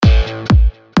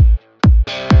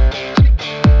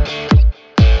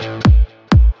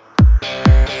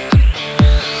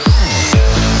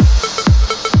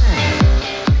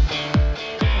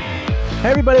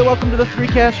welcome to the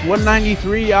 3Cast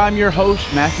 193. I'm your host,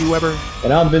 Matthew Weber.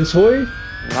 And I'm Vince Hoy. And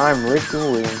I'm Rick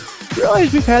Williams. I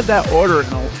realize we've had that order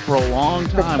for a long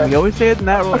time. We always say it in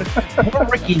that order. Poor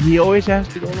Ricky, he always has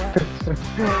to go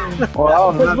last.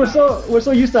 Well, we're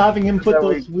so used to having him put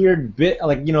those weird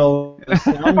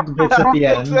sound bits at the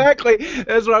end. Exactly.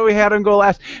 That's why we had him go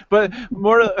last. But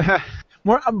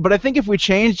but I think if we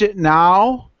changed it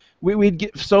now, we'd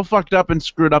get so fucked up and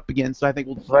screwed up again. So I think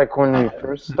we'll just... Like when we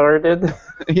first started.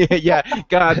 yeah.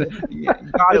 God.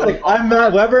 It's like I'm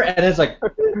Matt Weber, and it's like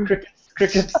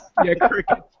crickets. Yeah,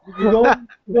 crickets. You going,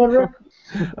 Rick?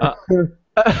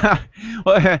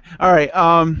 Well, all right.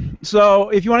 So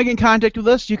if you want to get in contact with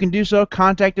us, you can do so.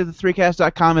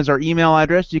 Contact@the3cast.com is our email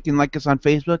address. You can like us on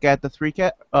Facebook at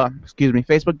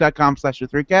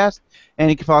Facebook.com/the3cast, and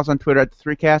you can follow us on Twitter at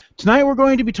the3cast. Tonight we're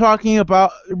going to be talking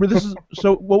about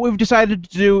so what we've decided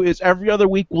to do is every other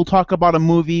week we'll talk about a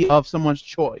movie of someone's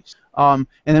choice. And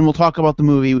then we'll talk about the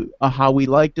movie, how we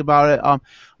liked about it.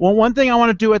 Well, one thing I want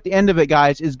to do at the end of it,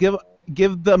 guys, is give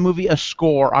the movie a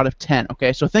score out of 10.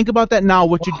 Okay, so think about that now.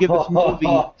 What you'd give this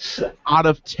movie out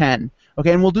of 10?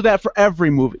 Okay, and we'll do that for every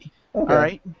movie. Okay. All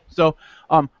right. So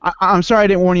I'm sorry I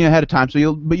didn't warn you ahead of time. So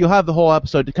you'll have the whole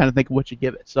episode to kind of think of what you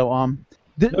give it. So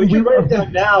we write it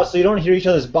down now so you don't hear each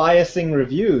other's biasing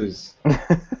reviews.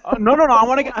 No.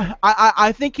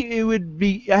 I think it would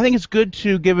be. I think it's good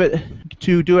to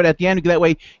do it at the end. That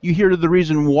way you hear the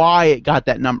reason why it got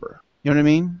that number. You know what I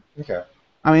mean? Okay.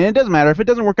 I mean, it doesn't matter. If it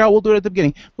doesn't work out, we'll do it at the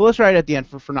beginning. But let's try it at the end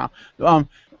for now.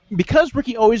 Because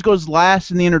Ricky always goes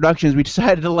last in the introductions, we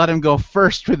decided to let him go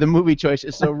first with the movie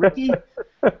choices. So, Ricky,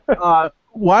 tell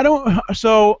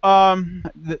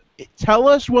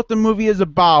us what the movie is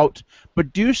about,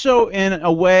 but do so in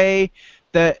a way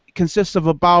that consists of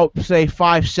about, say,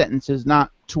 5 sentences, not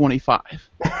 25.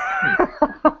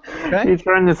 Okay? You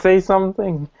trying to say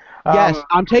something? Yes,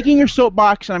 I'm taking your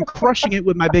soapbox and I'm crushing it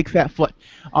with my big fat foot.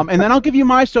 And then I'll give you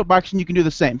my soapbox and you can do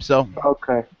the same. So.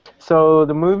 Okay. So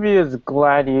the movie is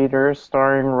Gladiator,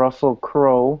 starring Russell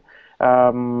Crowe.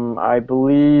 I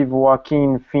believe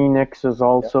Joaquin Phoenix is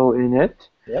also in it.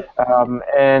 Yep.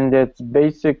 And it's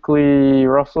basically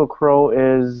Russell Crowe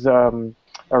is a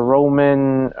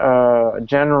Roman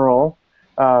general,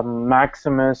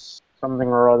 Maximus something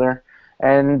or other.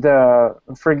 And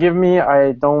forgive me,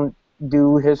 I don't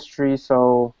do history,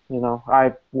 so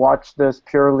I watched this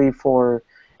purely for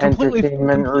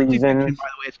entertainment reasons. Fiction, by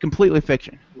the way, it's completely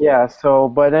fiction. Yeah.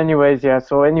 So anyways, he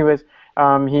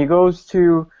goes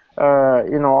to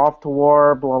off to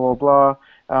war, blah blah blah.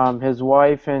 His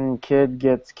wife and kid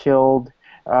gets killed.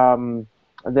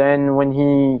 Then when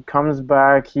he comes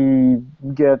back, he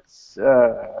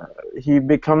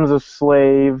becomes a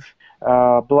slave.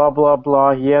 Blah blah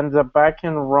blah. He ends up back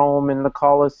in Rome in the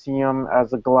Colosseum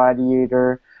as a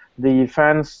gladiator. The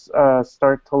fans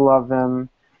start to love him,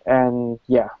 and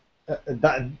yeah.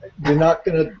 You're not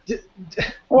gonna.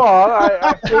 Well,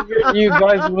 I figured you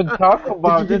guys would talk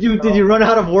about Did you run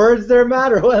out of words there,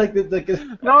 Matt, or what?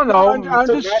 No. I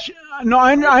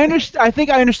understand. I think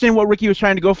I understand what Ricky was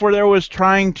trying to go for. There was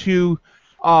trying to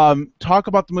talk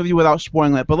about the movie without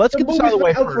spoiling it. But let's get this out of the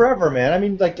way first. Forever, man. I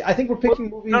mean, I think we're picking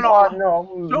movies. No.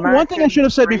 One thing I should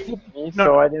have said before.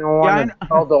 I didn't want to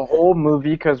tell the whole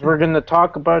movie because we're going to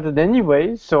talk about it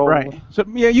anyway. So. Right. So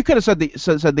yeah, you could have said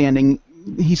the ending.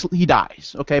 He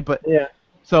dies. Okay, but. Yeah.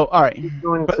 So all right.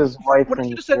 One of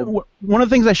the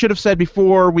things I should have said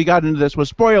before we got into this was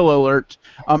spoiler alert,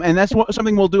 and that's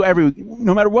something we'll do every week.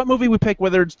 No matter what movie we pick,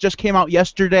 whether it just came out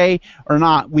yesterday or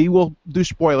not, we will do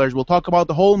spoilers. We'll talk about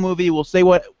the whole movie. We'll say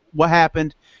what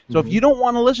happened. So if you don't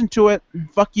want to listen to it,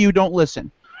 fuck you, don't listen.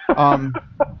 That's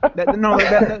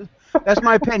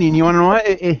my opinion. You want to know what?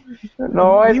 I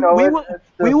know.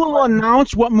 We will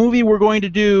announce what movie we're going to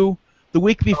do the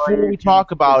week before we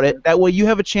talk about it. That way you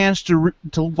have a chance to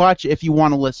watch it if you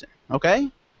want to listen.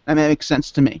 Okay? That makes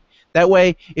sense to me. That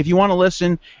way, if you want to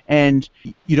listen and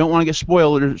you don't want to get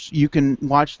spoilers, you can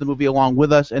watch the movie along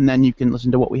with us, and then you can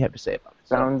listen to what we have to say about it.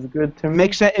 Sounds good to me.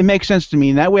 It makes sense to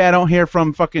me. And that way I don't hear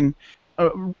from fucking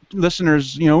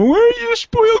listeners, where you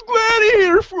spoil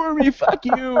Gladiator for me? Fuck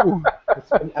you. It's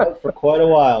been out for quite a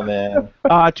while, man.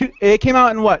 It came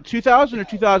out in what, 2000 or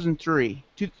 2003?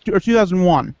 Or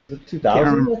 2001?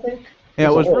 2000, I think? Yeah,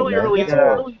 it was really early.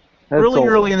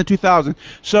 Early in the 2000s.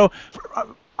 So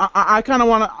I kind of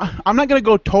want to. I'm not going to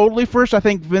go totally first. I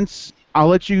think Vince. I'll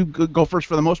let you go first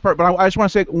for the most part, but I just want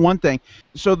to say one thing.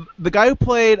 So the guy who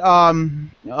played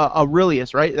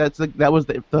Aurelius, right? That was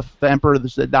the emperor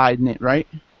that died in it, right?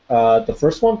 The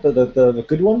first one, the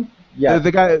good one. Yeah.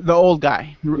 The guy, the old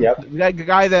guy. Yep. The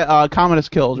guy that Commodus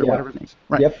kills or Yeah. whatever his name is.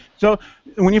 Right. Yep. So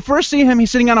when you first see him,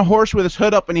 he's sitting on a horse with his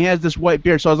hood up and he has this white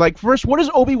beard. So I was like, first, what is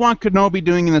Obi-Wan Kenobi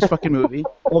doing in this fucking movie?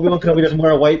 Obi-Wan Kenobi doesn't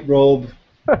wear a white robe.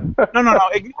 No.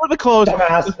 Ignore the clothes.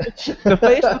 Dumbass. The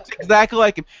face looks exactly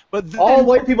like him. But then, All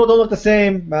white people don't look the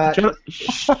same, Matt.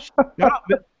 Shut up.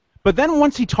 But then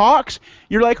once he talks,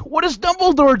 you're like, what is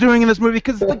Dumbledore doing in this movie?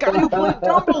 Because it's the guy who played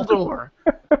Dumbledore.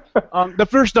 The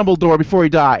first Dumbledore before he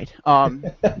died.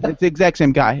 It's the exact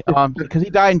same guy. Because he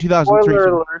died in 2003.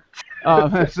 Spoiler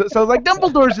alert. So it's like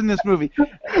Dumbledore's in this movie. We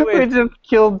Anyway, just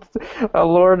killed a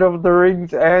Lord of the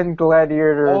Rings and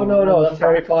Gladiator. Oh, no, that's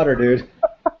Harry Potter, dude.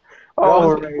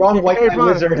 Oh, Wrong white Harry guy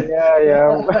Potter. wizard.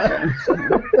 yeah.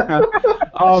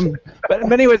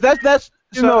 but anyways, that's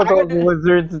You know I got- those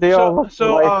wizards, they all look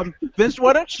alike. Vince,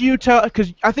 why don't you tell?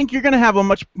 Because I think you're going to have a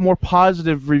much more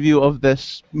positive review of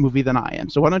this movie than I am.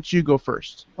 So why don't you go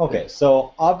first? Okay,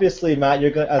 so obviously, Matt,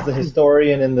 you're going as a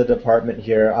historian in the department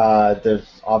here.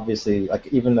 There's obviously, like,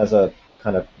 even as a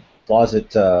kind of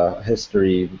closet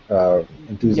history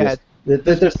enthusiast,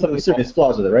 there's some serious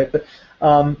flaws with it, right?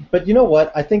 But you know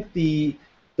what? I think the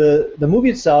movie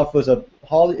itself was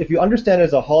if you understand it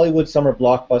as a Hollywood summer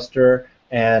blockbuster,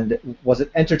 and was it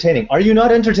entertaining? Are you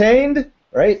not entertained?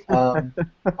 Right?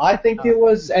 I think it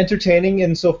was entertaining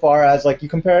insofar as, like, you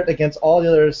compare it against all the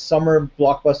other summer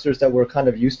blockbusters that we're kind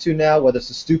of used to now, whether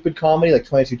it's a stupid comedy like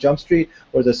 22 Jump Street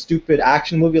or the stupid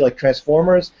action movie like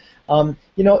Transformers.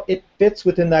 It fits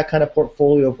within that kind of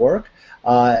portfolio of work.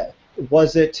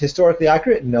 Was it historically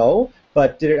accurate? No.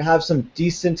 But did it have some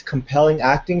decent, compelling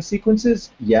acting sequences?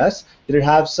 Yes. Did it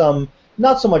have some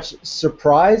not so much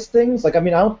surprise things? Like, I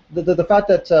mean, the fact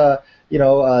that the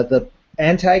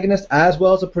antagonist as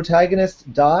well as the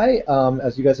protagonist die,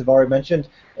 as you guys have already mentioned,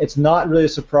 it's not really a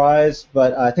surprise.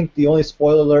 But I think the only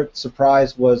spoiler alert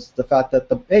surprise was the fact that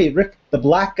Rick, the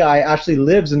black guy, actually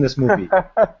lives in this movie.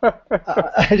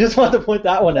 I just want to point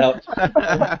that one out.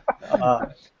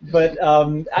 But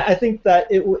I think that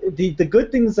the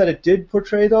good things that it did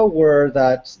portray, though, were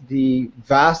that the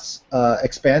vast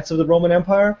expanse of the Roman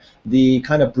Empire, the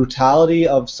kind of brutality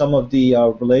of some of the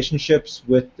relationships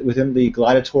within the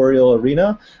gladiatorial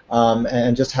arena,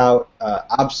 and just how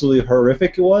absolutely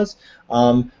horrific it was.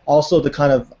 Also, the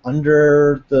kind of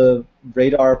under the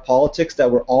radar politics that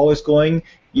were always going.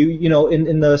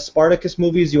 In the Spartacus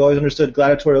movies, you always understood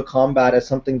gladiatorial combat as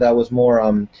something that was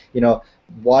more,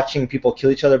 watching people kill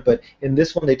each other. But in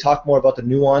this one, they talk more about the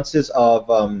nuances of,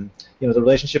 the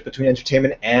relationship between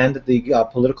entertainment and the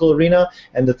political arena.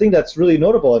 And the thing that's really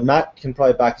notable, and Matt can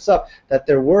probably back this up, that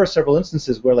there were several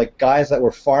instances where, like, guys that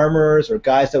were farmers or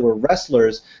guys that were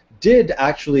wrestlers did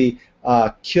actually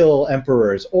kill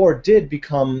emperors or did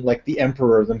become like the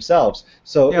emperor themselves.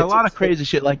 So Yeah, a lot of crazy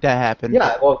shit like that happened.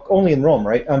 Yeah, well, only in Rome,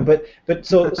 right? But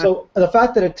so the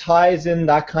fact that it ties in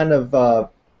that kind of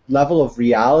level of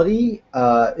reality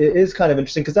is kind of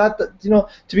interesting, because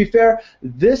to be fair,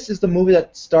 this is the movie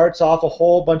that starts off a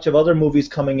whole bunch of other movies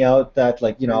coming out that,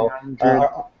 like,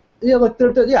 like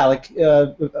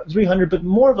 300, but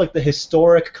more of like the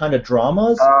historic kind of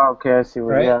dramas. Oh, okay, I see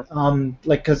what right? you're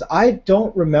Because I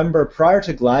don't remember prior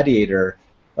to Gladiator,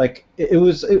 like it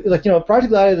was prior to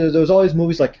Gladiator, there was all these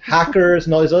movies like Hackers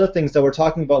and all these other things that were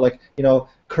talking about, like,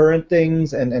 current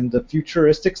things and the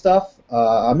futuristic stuff.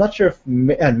 I'm not sure if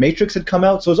Matrix had come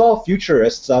out, so it was all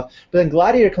futurist stuff. But then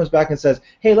Gladiator comes back and says,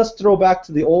 "Hey, let's throw back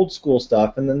to the old school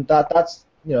stuff," and then that's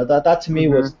that to me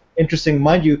was interesting.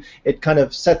 Mind you, it kind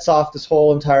of sets off this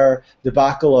whole entire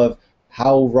debacle of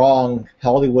how wrong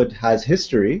Hollywood has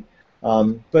history.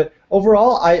 But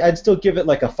overall, I'd still give it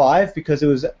like a 5, because it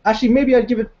was actually, maybe I'd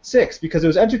give it 6, because it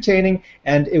was entertaining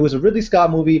and it was a Ridley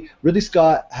Scott movie. Ridley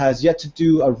Scott has yet to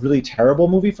do a really terrible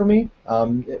movie for me,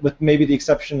 with maybe the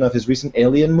exception of his recent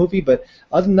Alien movie. But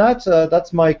other than that,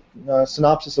 that's my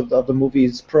synopsis of the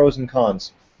movie's pros and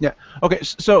cons. Yeah. Okay.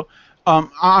 So I'm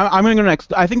going to go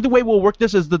next. I think the way we'll work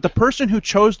this is that the person who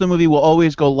chose the movie will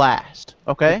always go last.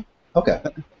 Okay. Okay.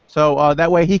 So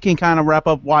that way he can kind of wrap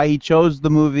up why he chose the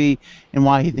movie and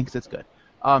why he thinks it's good.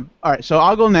 All right, so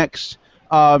I'll go next.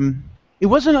 It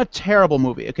wasn't a terrible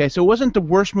movie, okay? So it wasn't the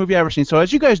worst movie I've ever seen. So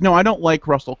as you guys know, I don't like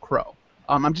Russell Crowe.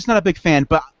 I'm just not a big fan.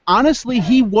 But honestly,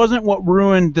 he wasn't what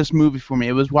ruined this movie for me.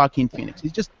 It was Joaquin Phoenix.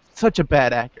 He's just such a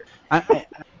bad actor.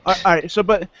 All right, so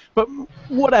but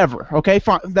whatever, okay?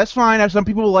 Fine, that's fine. Some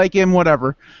people like him,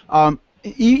 whatever.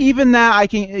 Even that I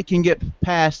can get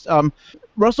past.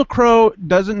 Russell Crowe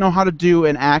doesn't know how to do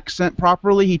an accent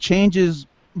properly. He changes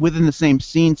within the same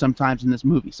scene sometimes in this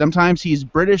movie. Sometimes he's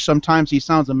British, sometimes he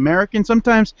sounds American,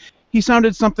 sometimes he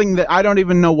sounded something that I don't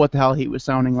even know what the hell he was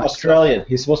sounding like. Australian.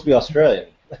 He's supposed to be Australian.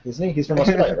 isn't he? He's from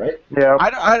Australia, right?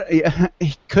 Yeah.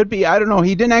 He could be. I don't know.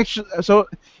 He didn't actually. So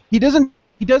he doesn't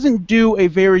do a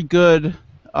very good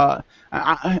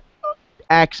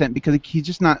accent because he's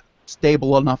just not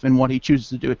stable enough in what he chooses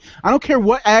to do. I don't care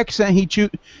what accent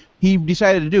he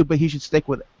decided to do, but he should stick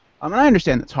with it. And I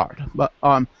understand that's hard, but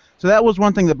so that was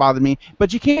one thing that bothered me.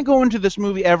 But you can't go into this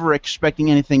movie ever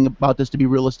expecting anything about this to be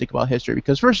realistic about history,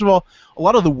 because first of all, a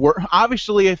lot of the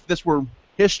obviously if this were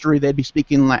history, they'd be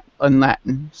speaking in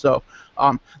Latin. So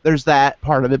there's that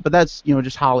part of it, but that's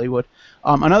just Hollywood.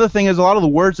 Another thing is a lot of the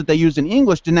words that they used in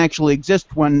English didn't actually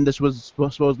exist when this was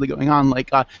supposedly going on.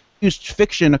 Like used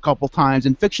fiction a couple times,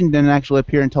 and fiction didn't actually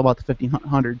appear until about the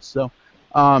 1500s. So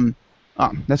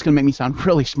that's gonna make me sound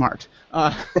really smart.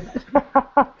 But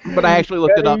I actually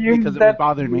looked it up because it was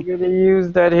bothering me. You're gonna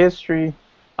use that history.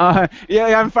 Yeah,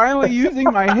 I'm finally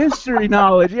using my history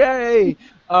knowledge. Yay!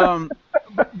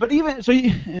 But even so,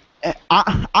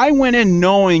 I went in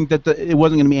knowing that it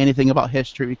wasn't going to be anything about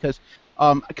history because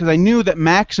I knew that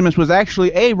Maximus was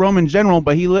actually a Roman general,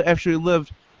 but he actually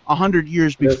lived 100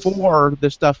 years before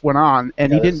this stuff went on,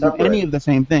 and he didn't do any of the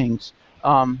same things.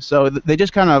 So they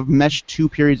just kind of meshed two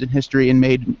periods in history and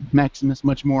made Maximus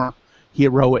much more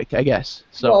heroic, I guess.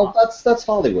 So well, that's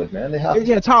Hollywood, man. They have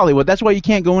yeah, it's Hollywood. That's why you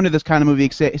can't go into this kind of movie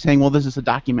saying, well, this is a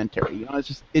documentary.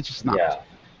 It's just not. Yeah.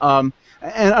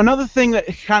 And another thing that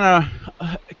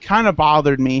kind of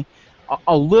bothered me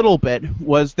a little bit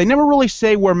was they never really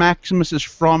say where Maximus is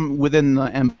from within the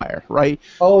empire, right?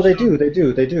 Oh, they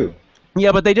do.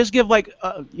 Yeah, but they just give like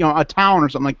a town or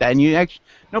something like that, and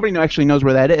nobody actually knows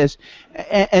where that is.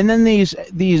 And then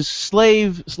these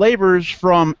slavers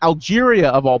from Algeria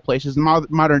of all places,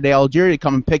 modern day Algeria,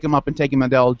 come and pick him up and take him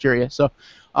into Algeria. So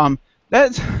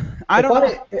that's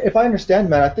If I understand,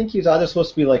 man, I think he's either supposed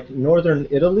to be like northern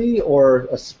Italy or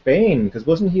Spain, because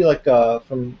wasn't he like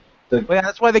from the? Well, yeah,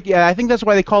 that's why I think that's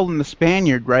why they called him the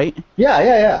Spaniard, right?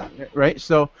 Yeah. Right.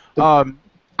 So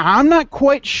I'm not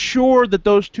quite sure that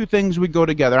those two things would go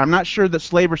together. I'm not sure that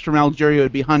slavers from Algeria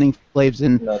would be hunting slaves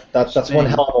in. No, that's one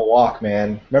hell of a walk,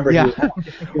 man. Remember? Yeah.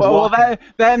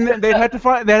 Then they'd have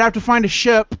to find a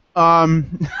ship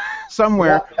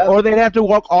somewhere, or they'd have to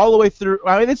walk all the way through.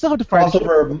 I mean, they'd still have to find cross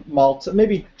over Malta,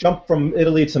 maybe jump from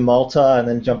Italy to Malta and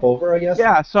then jump over, I guess.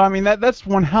 Yeah. So I mean, that's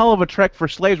one hell of a trek for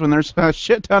slaves when there's a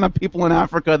shit ton of people in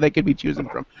Africa they could be choosing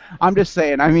from. I'm just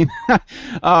saying. I mean.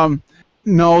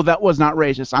 No, that was not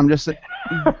racist. I'm just saying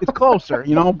it's closer,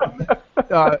 No,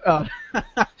 I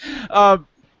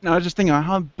was just thinking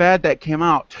how bad that came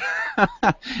out.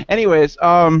 Anyways,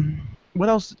 what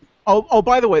else? Oh,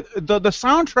 by the way, the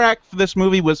soundtrack for this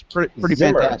movie was pretty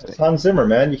fantastic. Hans Zimmer,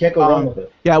 man, you can't go wrong with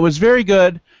it. Yeah, it was very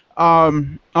good.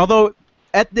 Although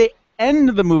at the end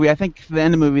of the movie, I think the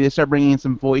end of the movie they start bringing in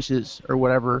some voices or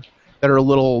whatever that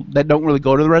don't really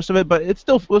go to the rest of it, but it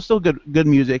was still good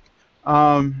music.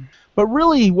 But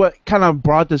really, what kind of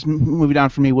brought this movie down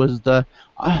for me was the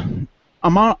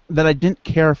amount that I didn't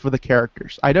care for the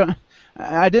characters. It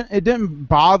didn't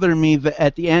bother me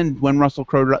at the end when Russell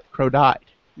Crowe died,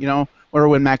 or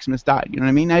when Maximus died. You know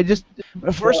what I mean?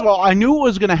 First of all, I knew it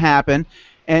was going to happen,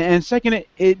 and second,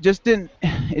 it just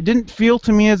didn't feel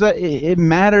to me as it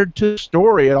mattered to the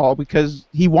story at all because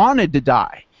he wanted to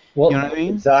die. Well, you know what I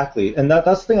mean? Exactly, and that's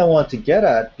the thing I wanted to get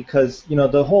at because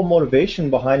the whole motivation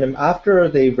behind him after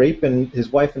they rape his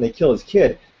wife and they kill his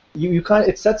kid,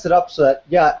 it sets it up so that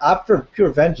after pure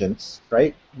vengeance,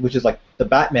 right, which is like the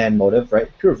Batman motive,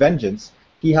 right, pure vengeance.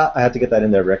 I had to get that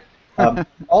in there, Rick.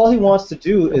 All he wants to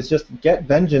do is just get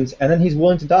vengeance, and then he's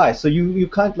willing to die. So you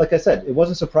can't, like I said, it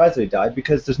wasn't surprised that he died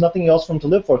because there's nothing else for him to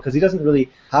live for because he doesn't really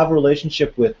have a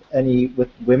relationship with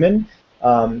women.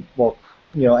 And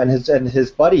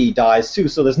his buddy dies too,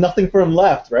 so there's nothing for him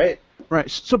left, right?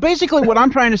 Right. So basically what I'm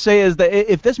trying to say is that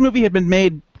if this movie had been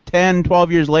made 10,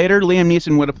 12 years later, Liam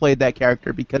Neeson would have played that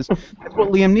character because that's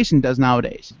what Liam Neeson does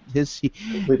nowadays.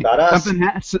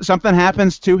 Something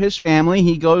happens to his family,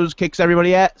 he goes, kicks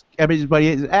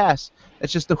everybody's ass.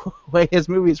 That's just the way his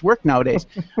movies work nowadays.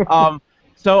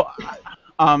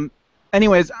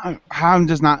 Anyways, I'm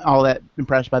just not all that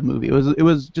impressed by the movie.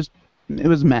 It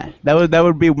was meh. That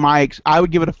would be I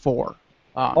would give it a 4.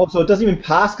 So it doesn't even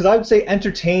pass because I would say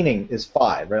entertaining is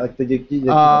 5, right? Like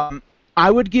I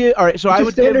would give. All right, so I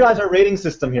would standardize our rating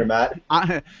system here, Matt.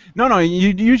 No,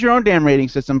 you use your own damn rating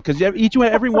system because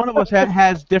every one of us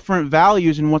has different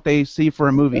values in what they see for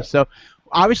a movie. So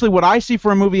obviously, what I see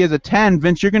for a movie as a 10,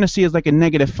 Vince, you're going to see as like a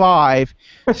 -5.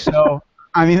 So.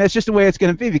 I mean, that's just the way it's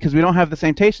going to be because we don't have the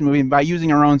same taste in movie. And by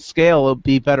using our own scale, it'll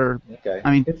be better. Okay. I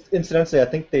mean, incidentally, I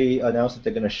think they announced that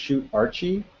they're going to shoot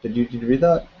Archie. Did you read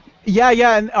that?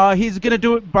 Yeah, and he's gonna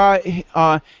do it by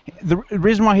the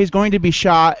reason why he's going to be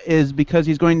shot is because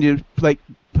he's going to like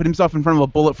put himself in front of a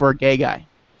bullet for a gay guy.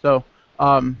 So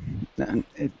um,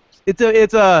 it,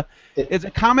 it's a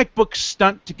comic book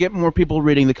stunt to get more people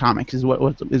reading the comics is what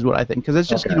I think, because it's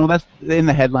just that's in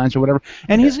the headlines or whatever.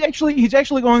 And he's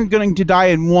actually going to die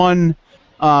in one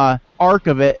arc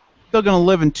of it. Still going to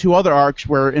live in two other arcs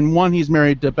where in one he's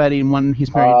married to Betty and one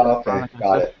he's married to Veronica.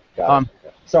 Got it.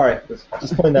 Sorry,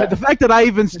 just putting that. The fact that I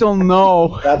even still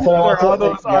know that's what all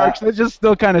those arcs, that's just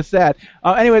still kind of sad.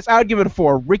 Anyways, I would give it a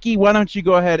 4. Ricky, why don't you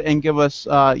go ahead and give us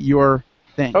your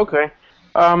thing? Okay.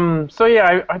 So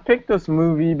yeah, I picked this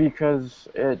movie because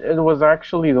it was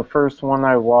actually the first one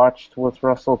I watched with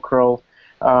Russell Crowe.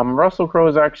 Russell Crowe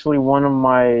is actually one of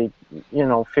my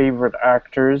favorite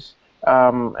actors,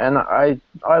 and I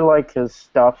like his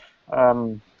stuff.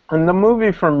 And the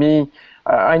movie for me,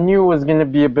 I knew it was going to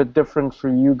be a bit different for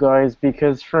you guys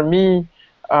because for me,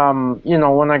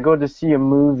 when I go to see a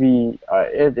movie,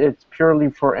 it's purely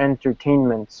for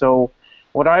entertainment. So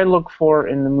what I look for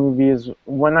in the movie is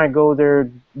when I go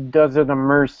there, does it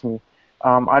immerse me?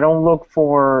 I don't look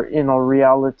for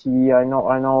reality. I know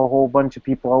a whole bunch of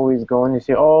people always go and they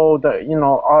say, oh,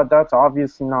 that's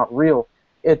obviously not real.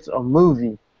 It's a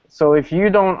movie. So if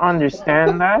you don't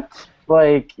understand that,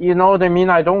 like, you know what I mean?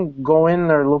 I don't go in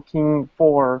there looking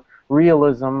for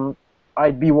realism.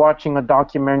 I'd be watching a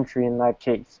documentary in that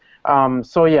case.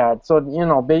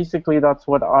 So basically that's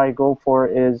what I go for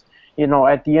is,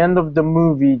 at the end of the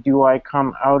movie, do I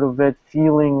come out of it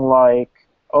feeling like,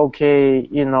 okay,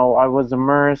 I was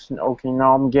immersed, and okay,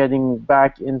 now I'm getting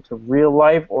back into real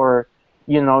life, or,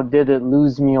 did it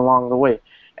lose me along the way?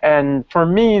 And for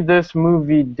me, this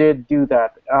movie did do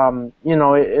that.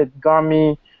 It got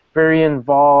me very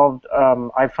involved.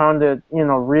 I found it,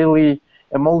 really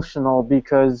emotional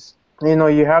because,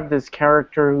 you have this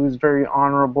character who's very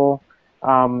honorable.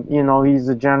 He's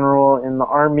a general in the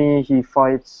army. He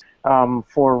fights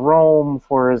for Rome,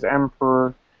 for his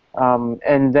emperor,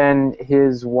 and then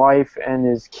his wife and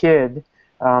his kid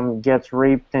gets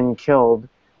raped and killed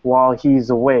while he's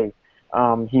away.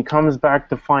 He comes back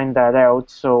to find that out.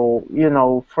 So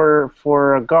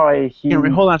for a guy,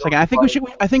 hold on a second. I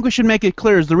think we should make it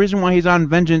clear. Is the reason why he's on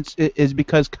vengeance is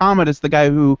because Commodus, the guy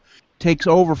who takes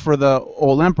over for the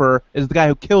old emperor, is the guy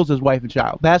who kills his wife and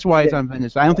child. That's why he's on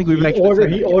vengeance. I don't think we've actually.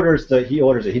 He orders it.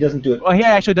 He doesn't do it. Well, he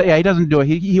doesn't do it.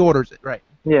 He orders it, right?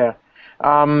 Yeah.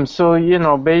 So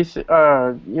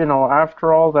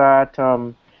after all that,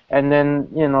 and then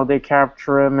they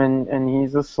capture him and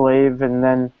he's a slave, and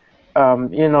then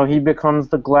he becomes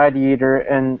the gladiator,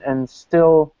 and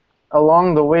still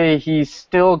along the way he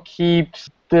still keeps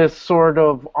this sort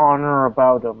of honor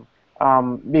about him.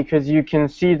 Because you can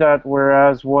see that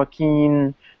whereas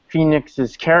Joaquin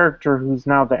Phoenix's character, who's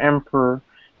now the emperor,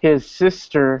 his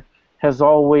sister has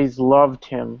always loved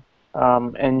him,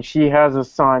 and she has a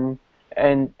son,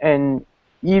 and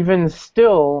even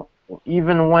still,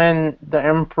 even when the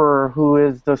emperor, who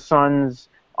is the son's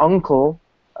uncle,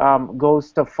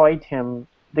 goes to fight him,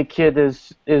 the kid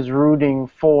is rooting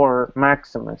for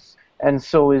Maximus, and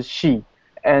so is she,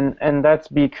 and that's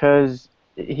because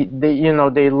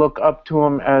they look up to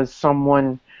him as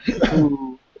someone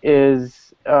who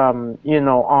is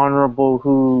honorable,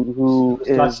 who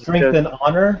is got strength and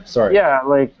honor. Sorry. Yeah,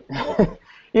 like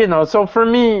So for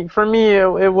me,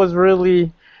 it was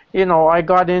really, I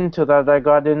got into that. I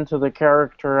got into the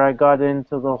character. I got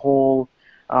into the whole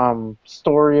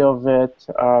story of it.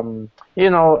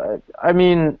 I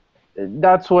mean,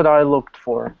 that's what I looked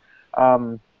for.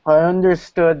 I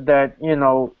understood that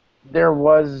there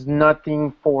was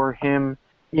nothing for him,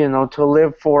 to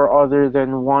live for other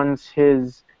than once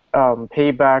his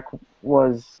payback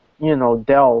was,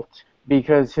 dealt,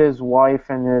 because his wife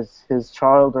and his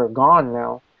child are gone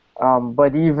now.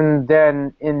 But even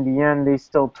then, in the end, they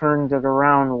still turned it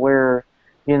around where,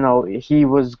 he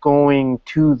was going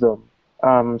to them.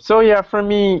 So yeah, for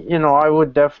me, I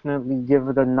would definitely give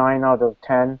it a 9 out of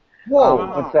 10.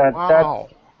 Whoa! Wow.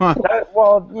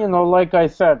 Well, like I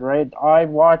said, right? I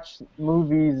watch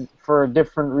movies for a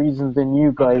different reason than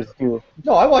you guys do.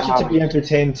 No, I watch it to be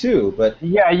entertained too, but...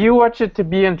 Yeah, you watch it to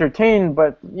be entertained,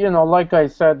 but, like I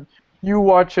said, you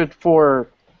watch it for,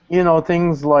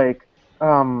 things like, I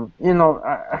don't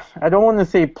want to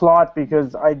say plot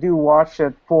because I do watch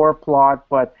it for plot,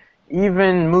 but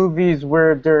even movies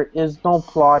where there is no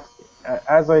plot,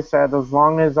 as I said, as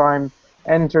long as I'm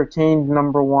entertained,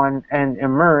 number one, and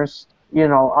immersed,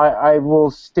 I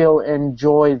will still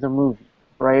enjoy the movie,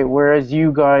 right? Whereas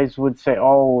you guys would say,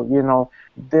 oh,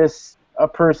 a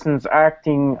person's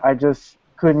acting, I just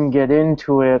couldn't get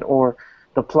into it, or,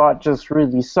 the plot just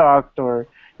really sucked, or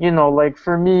like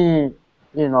for me,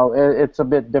 it's a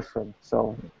bit different.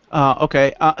 So.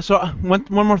 Okay. So one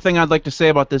more thing I'd like to say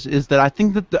about this is that I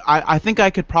think that I think I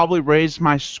could probably raise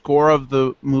my score of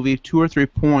the movie 2 or 3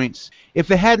 points if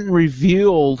they hadn't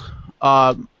revealed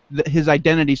his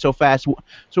identity so fast.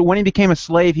 So when he became a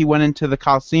slave, he went into the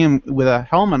Coliseum with a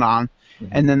helmet on,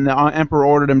 and then the Emperor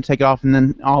ordered him to take it off, and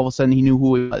then all of a sudden he knew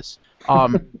who he was.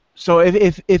 So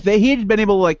if he had been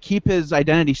able to like keep his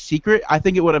identity secret, I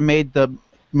think it would have made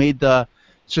the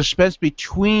suspense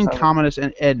between Commodus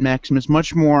and Maximus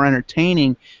much more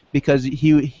entertaining, because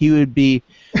he would be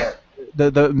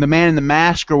the man in the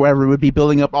mask or whatever would be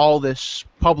building up all this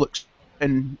public,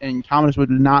 and Commodus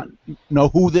would not know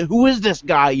who is this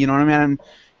guy, you know what I mean? And,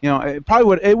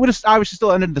 it would have obviously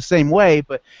still ended the same way,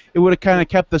 but it would have kind of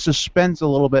kept the suspense a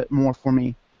little bit more for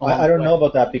me. I don't know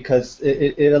about that, because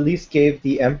it at least gave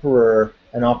the Emperor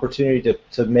an opportunity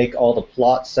to make all the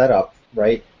plot set up,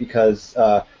 right? Because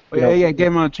gave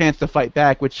him a chance to fight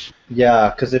back, which...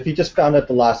 Yeah, because if he just found out at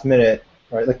the last minute,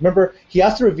 right? Like, remember, he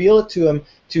has to reveal it to him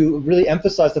to really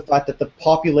emphasize the fact that the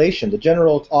population, the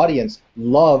general audience,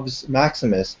 loves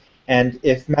Maximus, and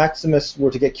if Maximus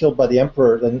were to get killed by the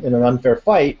Emperor in an unfair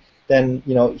fight, then,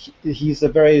 he's a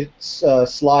very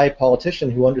sly politician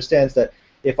who understands that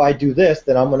if I do this,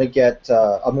 then I'm going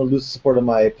to lose the support of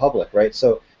my public, right?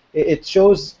 So it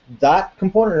shows that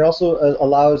component, and also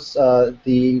allows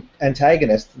the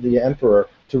antagonist, the Emperor,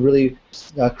 to really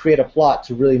create a plot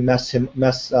to really mess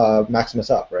Maximus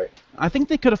up, right? I think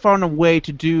they could have found a way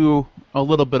to do a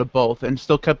little bit of both and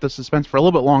still kept the suspense for a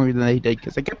little bit longer than they did,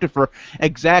 because they kept it for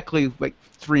exactly like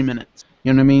 3 minutes.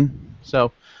 You know what I mean?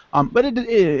 So, but it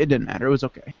didn't matter. It was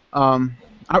okay.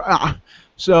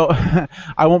 So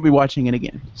I won't be watching it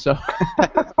again. So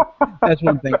that's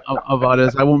one thing about it,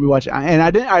 is I won't be watching. And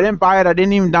I didn't buy it. I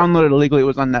didn't even download it illegally. It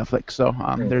was on Netflix. So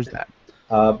there's that.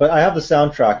 But I have the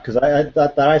soundtrack, because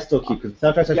that I still keep, because the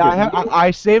soundtrack's actually...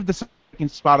 I saved the soundtrack in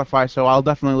Spotify, so I'll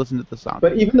definitely listen to the soundtrack.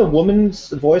 But even the woman's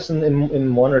voice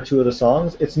in 1 or 2 of the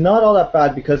songs, it's not all that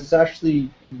bad, because it's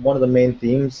actually one of the main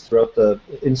themes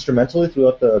instrumentally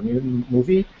throughout the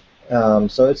movie.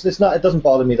 So it's not. It doesn't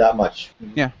bother me that much.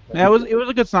 Yeah, it was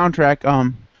a good soundtrack. I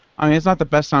mean, it's not the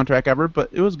best soundtrack ever, but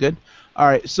it was good. All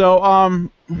right, so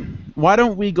why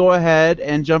don't we go ahead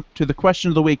and jump to the question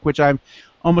of the week, which I'm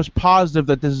almost positive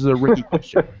that this is a Ricky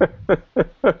question.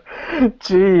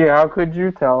 Gee, how could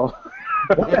you tell?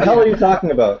 What the hell are you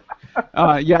talking about?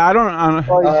 Yeah, I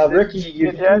don't. Ricky,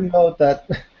 you do know that.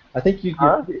 I think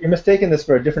you're mistaking this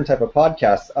for a different type of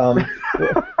podcast.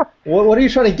 What are you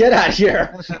trying to get at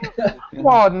here?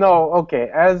 Well, no, okay.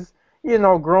 As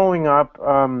growing up,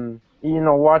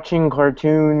 watching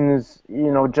cartoons,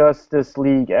 Justice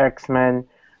League, X-Men,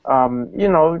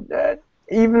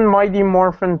 even Mighty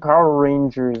Morphin Power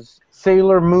Rangers,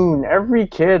 Sailor Moon. Every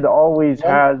kid always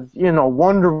has,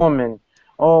 Wonder Woman.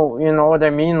 Oh, you know what I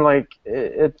mean? Like,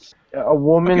 it's a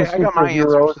woman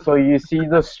superhero, so you see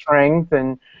the strength,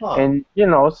 and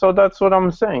so that's what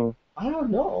I'm saying. I don't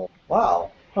know.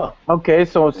 Wow. Huh. Okay,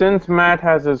 so since Matt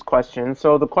has his question,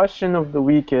 so the question of the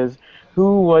week is,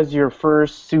 who was your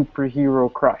first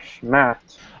superhero crush? Matt.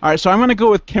 All right, so I'm going to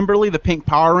go with Kimberly, the Pink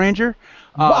Power Ranger.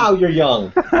 Wow, you're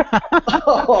young.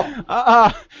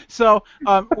 So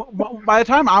by the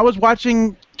time I was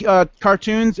watching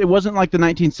cartoons, it wasn't like the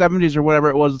 1970s or whatever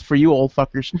it was for you old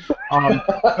fuckers.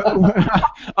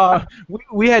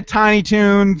 We had Tiny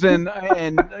Toons and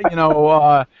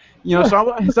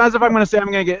so it's not as if I'm going to say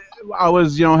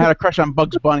had a crush on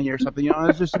Bugs Bunny or something.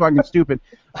 It's just fucking stupid.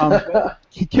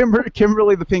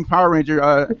 Kimberly, the Pink Power Ranger,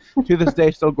 to this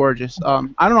day, still gorgeous. I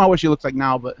don't know what she looks like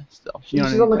now, but still. She's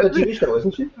on like a TV show,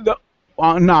 isn't she? No,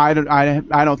 I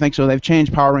don't think so. They've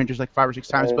changed Power Rangers like 5 or 6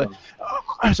 times. But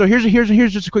so here's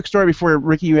just a quick story before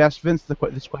Ricky, you asked Vince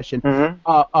this question.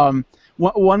 Mm-hmm.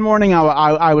 One morning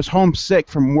I was homesick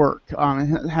from work.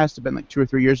 It has to have been like 2 or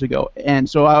 3 years ago, and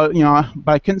so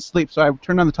but I couldn't sleep, so I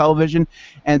turned on the television,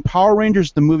 and Power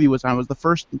Rangers the movie was on. It was the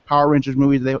first Power Rangers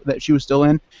movie that she was still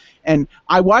in, and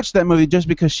I watched that movie just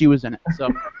because she was in it. So.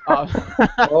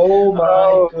 Oh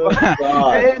my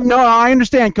God. No, I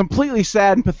understand. Completely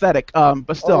sad and pathetic.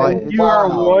 But still, you are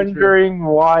wondering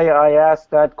why I asked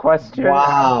that question.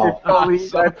 Wow.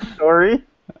 That story.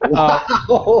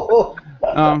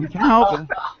 Can't help it.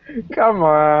 Come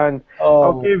on.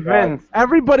 Oh, okay, Vince.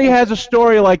 Everybody has a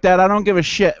story like that. I don't give a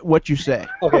shit what you say.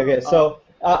 Okay. So,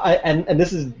 and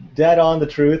this is dead on the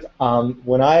truth.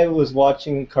 When I was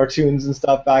watching cartoons and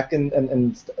stuff back in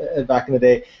the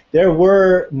day, there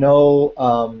were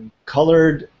no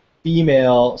colored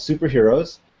female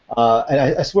superheroes. And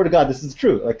I swear to God, this is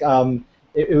true. Like,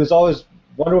 it was always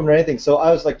Wonder Woman or anything. So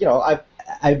I was like,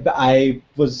 I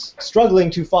was struggling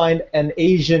to find an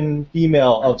Asian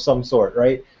female of some sort,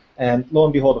 right? And lo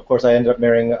and behold, of course, I ended up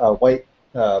marrying a white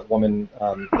woman,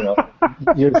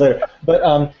 years later.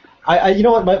 But you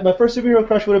know what? My first superhero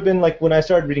crush would have been like when I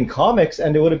started reading comics,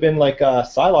 and it would have been like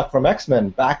Psylocke from X-Men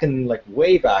back in like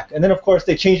way back. And then of course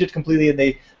they changed it completely, and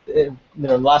they, in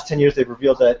the last 10 years, they've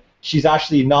revealed that she's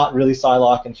actually not really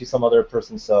Psylocke, and she's some other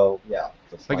person. So yeah,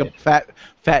 that's like a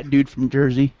fat dude from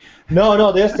Jersey.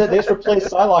 No, they just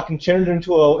replaced Psylocke and turned her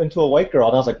into a white girl,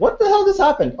 and I was like, what the hell just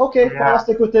happened? Okay, fine, I'll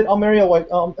stick with it. I'll marry a white.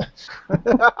 I'll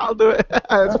do it.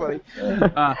 That's funny.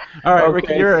 All right, okay,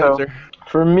 Ricky, your answer.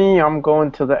 For me, I'm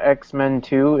going to the X-Men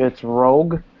 2. It's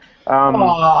Rogue.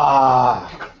 No,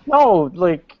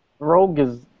 like Rogue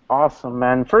is awesome,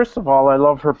 man. First of all, I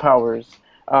love her powers.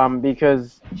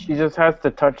 Because she just has to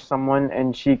touch someone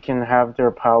and she can have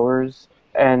their powers,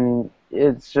 and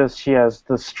it's just she has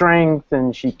the strength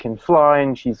and she can fly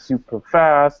and she's super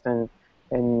fast and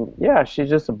yeah, she's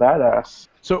just a badass.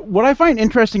 So what I find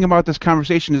interesting about this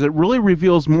conversation is it really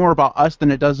reveals more about us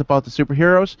than it does about the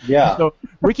superheroes. Yeah. So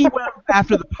Ricky went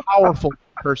after the powerful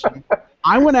person.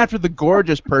 I went after the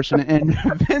gorgeous person, and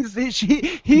Vince,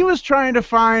 he was trying to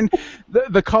find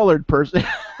the colored person.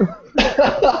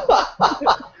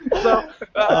 So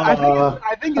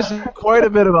I think it's quite a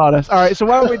bit about us. All right, so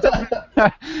why don't we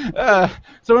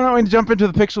jump into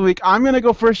the Pixel Week? I'm gonna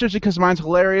go first just because mine's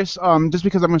hilarious. Just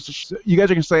because you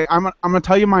guys are gonna say I'm gonna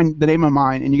tell you the name of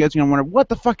mine, and you guys are gonna wonder what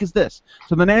the fuck is this.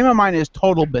 So the name of mine is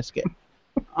Total Biscuit.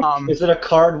 Is it a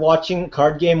card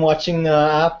game watching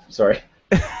app? Sorry.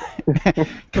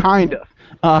 Kind of.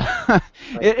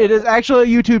 It is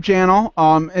actually a YouTube channel.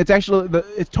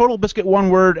 It's Total Biscuit, one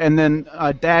word, and then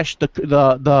dash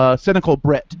the cynical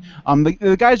Brit.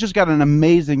 The guy's just got an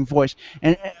amazing voice,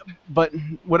 but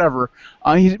whatever.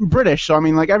 He's British, so I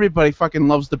mean, like everybody fucking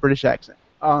loves the British accent.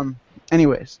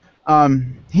 Anyways,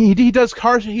 he does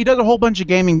a whole bunch of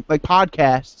gaming like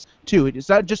podcasts too. It's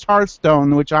not just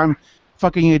Hearthstone, which I'm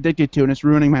fucking addicted to, and it's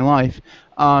ruining my life.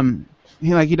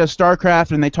 He does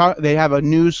StarCraft, and they have a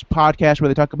news podcast where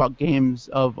they talk about games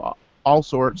of all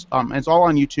sorts. And it's all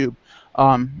on YouTube,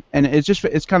 and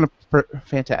it's kind of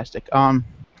fantastic.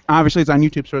 Obviously it's on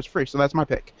YouTube, so it's free. So that's my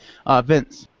pick.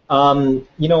 Vince. You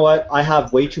know what? I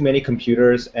have way too many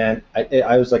computers, and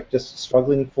I was like just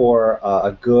struggling for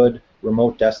a good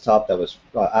remote desktop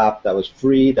app that was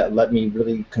free that let me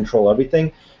really control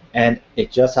everything. And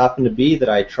it just happened to be that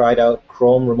I tried out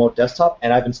Chrome Remote Desktop,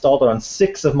 and I've installed it on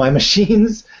 6 of my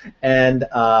machines, and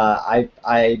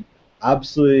I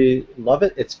absolutely love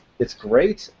it. It's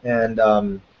great, and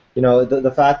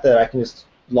the fact that I can just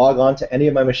log on to any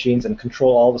of my machines and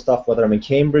control all the stuff, whether I'm in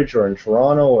Cambridge or in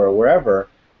Toronto or wherever,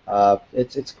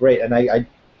 it's great. And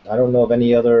I don't know of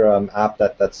any other app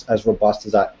that's as robust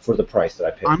as that for the price that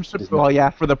I paid.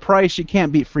 For the price you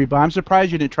can't beat free, but I'm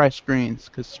surprised you didn't try Screens,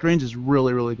 because Screens is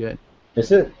really, really good.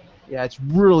 Is it? Yeah, it's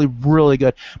really, really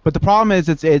good. But the problem is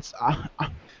I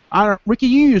don't. Ricky,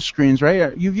 you use Screens,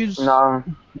 right? You've used. No.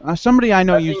 Somebody I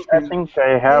know used Screens. I think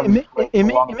I have.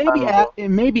 It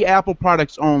may be Apple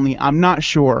products only. I'm not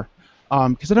sure,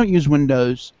 because I don't use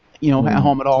Windows. At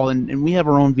home at all, and we have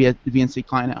our own VNC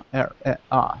client at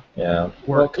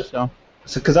work.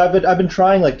 Because I've been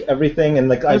trying like everything, and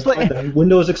like I've tried the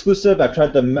Windows exclusive, I've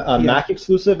tried the Mac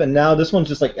exclusive, and now this one's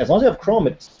just like as long as you have Chrome,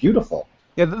 it's beautiful.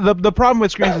 Yeah, the problem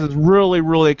with Screens is it's really,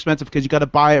 really expensive because you got to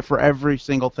buy it for every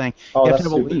single thing. Oh, you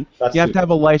have to have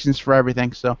a license for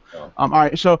everything. So, all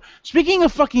right. So, speaking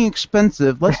of fucking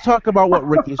expensive, let's talk about what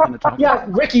Ricky's going to talk about. Yeah,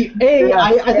 Ricky.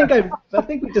 I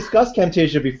think we discussed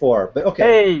Camtasia before, but okay.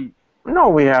 Hey, no,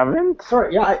 we haven't.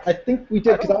 Sorry. Yeah, I think we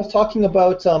did because I was talking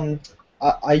about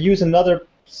I use another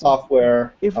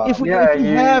software. If we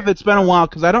have, it's been a while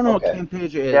because I don't know what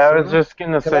Camtasia is. Yeah, I was just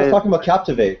going to say. I was talking about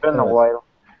Captivate. It's been a while.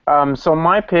 So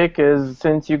my pick is,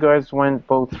 since you guys went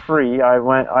both free,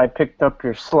 I picked up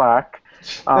your Slack.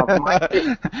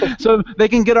 So they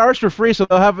can get ours for free, so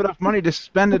they'll have enough money to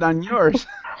spend it on yours.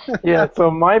 Yeah.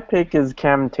 So my pick is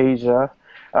Camtasia.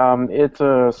 It's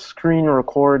a screen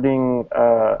recording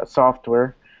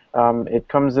software. It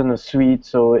comes in a suite,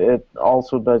 so it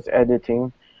also does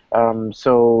editing.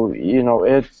 So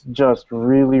it's just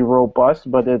really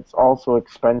robust, but it's also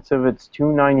expensive. It's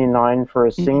 $2.99 for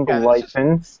a single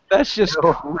license. That's just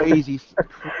crazy.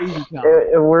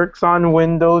 It works on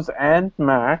Windows and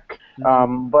Mac,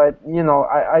 but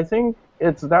I think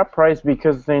it's that price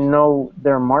because they know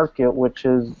their market, which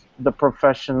is the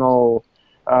professional,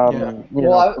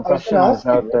 professionals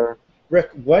out there. Rick,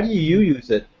 why do you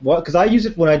use it? Because I use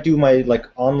it when I do my like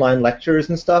online lectures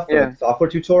and stuff, like software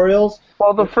tutorials.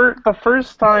 Well, the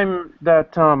first time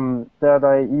that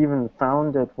I even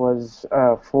found it was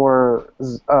for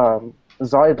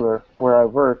Zeidler, where I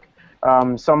work.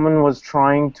 Someone was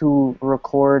trying to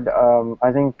record,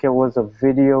 I think it was a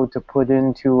video to put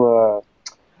into a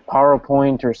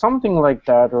PowerPoint or something like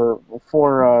that, or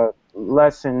for a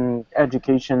lesson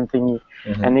education thingy,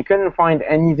 and they couldn't find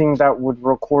anything that would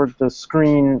record the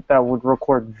screen that would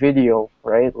record video,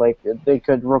 right? Like they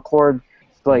could record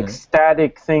like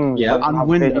static things on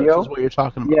Windows video. Is what you're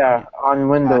talking about. Yeah, on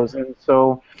Windows, and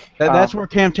so that's where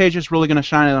Camtasia is really going to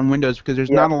shine on Windows, because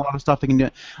there's not a lot of stuff they can do.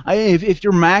 If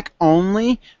you're Mac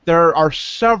only, there are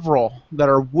several that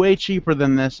are way cheaper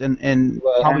than this, and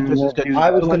probably just as good.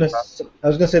 I was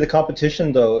gonna say the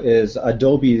competition though is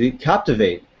Adobe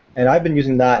Captivate, and I've been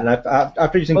using that, and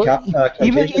after using Camtasia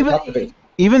Captivate,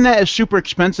 even that is super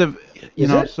expensive, you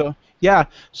know. So. Yeah,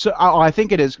 so I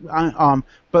think it is.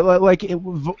 But like,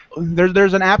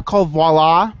 there's an app called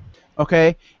Voila,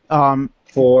 okay.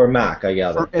 For Mac, I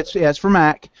gather. It's for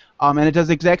Mac, and it does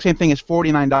the exact same thing. It's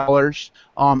 $49,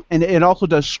 and it also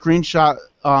does screenshots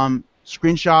and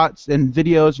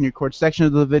videos, and you record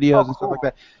sections of the videos and stuff like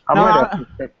that. I might have to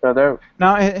check that out.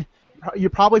 Now, you're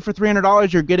probably for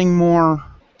 $300, you're getting more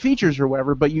features or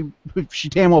whatever, but she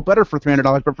damn well better for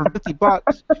 $300. But for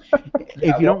 $50,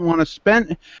 if you don't want to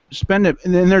spend it,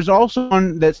 and then there's also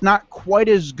one that's not quite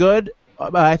as good.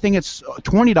 I think it's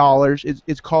 $20.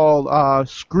 It's called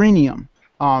Screenium,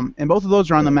 and both of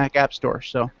those are on the Mac App Store.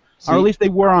 So, or at least they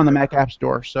were on the Mac App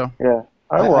Store. So yeah,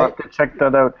 I will have to check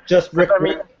that out. Just Rick,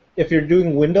 if you're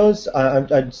doing Windows,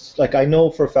 I know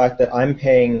for a fact that I'm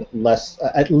paying less,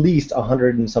 at least $100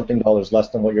 and something less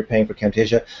than what you're paying for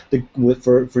Camtasia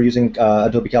for using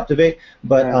Adobe Captivate.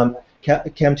 But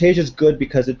Camtasia is good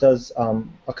because it does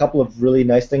a couple of really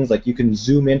nice things, like you can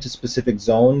zoom into specific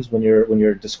zones when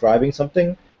you're describing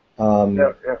something.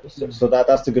 So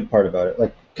that's the good part about it.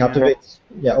 Like Captivate's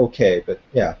okay, but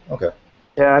okay.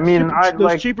 Yeah, I mean,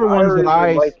 those cheaper ones that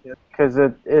I like it because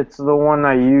it's the one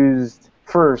I used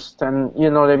first, and you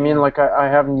know what I mean. Like I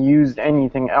haven't used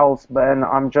anything else, and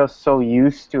I'm just so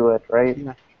used to it, right?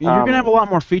 Yeah. You're gonna have a lot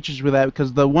more features with that,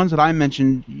 because the ones that I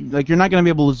mentioned, like you're not gonna be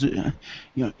able to,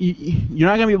 you're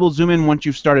not gonna be able to zoom in once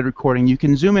you've started recording. You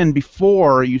can zoom in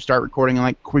before you start recording and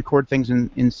like record things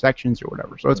in sections or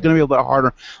whatever. So it's gonna be a little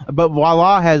harder. But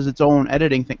Voila has its own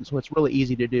editing thing, so it's really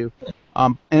easy to do.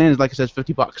 And then, like I said, it's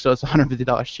 $50, so it's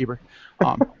 $150 cheaper.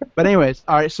 But anyways,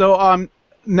 all right. So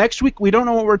next week, we don't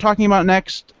know what we're talking about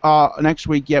next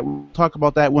week yet. We'll talk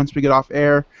about that once we get off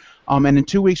air. And in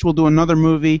 2 weeks, we'll do another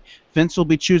movie. Vince will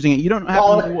be choosing it. You don't have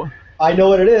to... I know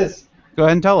what it is. Go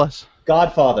ahead and tell us.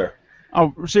 Godfather.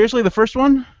 Oh, seriously? The first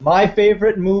one? My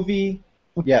favorite movie,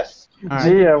 yes. Right.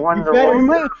 Gee, I wonder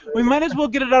we might as well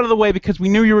get it out of the way, because we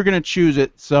knew you were going to choose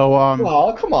it. So.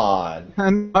 Oh, come on.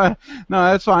 No,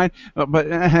 that's fine.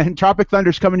 But Tropic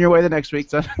Thunder's coming your way the next week.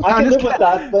 So I can live with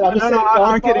that, but I'm just saying.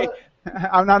 I'm kidding.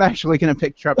 I'm not actually going to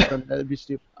pick Tropic Thunder. That'd be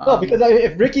stupid. No, because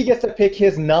if Ricky gets to pick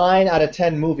his 9 out of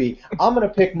 10 movie, I'm going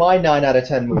to pick my 9 out of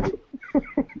 10 movie.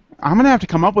 I'm gonna have to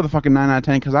come up with a fucking 9 out of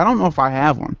 10, because I don't know if I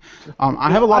have one.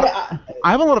 I have a lot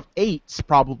of 8s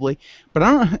probably,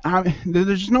 but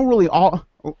there's just no really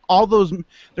all those.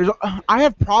 I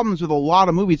have problems with a lot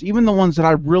of movies, even the ones that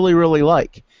I really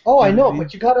like. Oh, I know,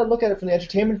 but you gotta look at it from the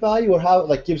entertainment value, or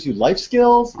how it gives you life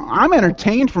skills. I'm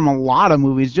entertained from a lot of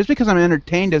movies. Just because I'm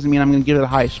entertained doesn't mean I'm gonna give it a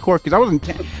high score. Because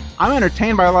I'm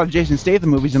entertained by a lot of Jason Statham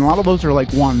movies, and a lot of those are like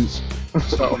 1s.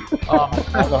 So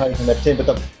I don't know how you can entertain,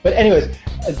 but anyways,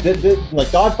 like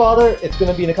Godfather, it's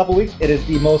gonna be in a couple weeks. It is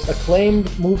the most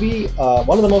acclaimed movie,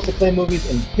 one of the most acclaimed movies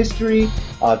in history.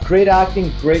 Great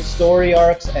acting, great story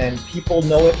arcs, and people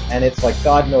know it. And it's like,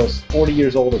 God knows, 40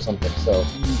 years old or something. So.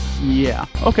 Yeah.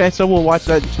 Okay, so we'll watch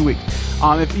that in 2 weeks.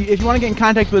 If you want to get in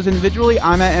contact with us individually,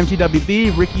 I'm at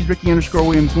MTWB, Ricky's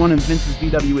Ricky_Williams1, and Vince's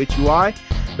VWHUI.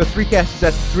 The 3Cast is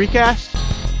at the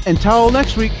 3Cast. Until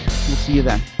next week, we'll see you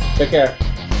then. Take care.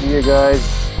 See you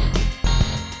guys.